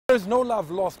There is no love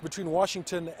lost between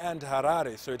Washington and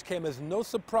Harare, so it came as no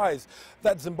surprise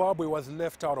that Zimbabwe was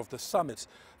left out of the summit.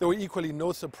 There were equally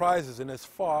no surprises in as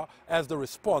far as the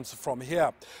response from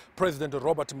here. President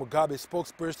Robert Mugabe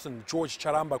spokesperson George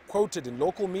Charamba quoted in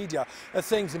local media as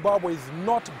saying Zimbabwe is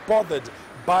not bothered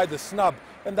by the snub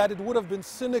and that it would have been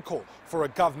cynical for a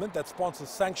government that sponsors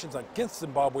sanctions against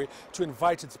Zimbabwe to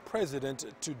invite its president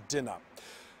to dinner.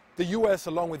 The US,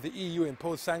 along with the EU,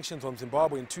 imposed sanctions on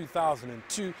Zimbabwe in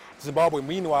 2002. Zimbabwe,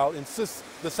 meanwhile, insists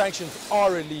the sanctions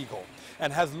are illegal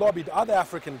and has lobbied other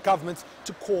African governments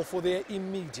to call for their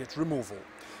immediate removal.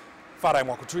 Farai,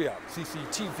 Mwakutuya,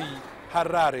 CCTV,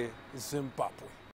 Harare, Zimbabwe.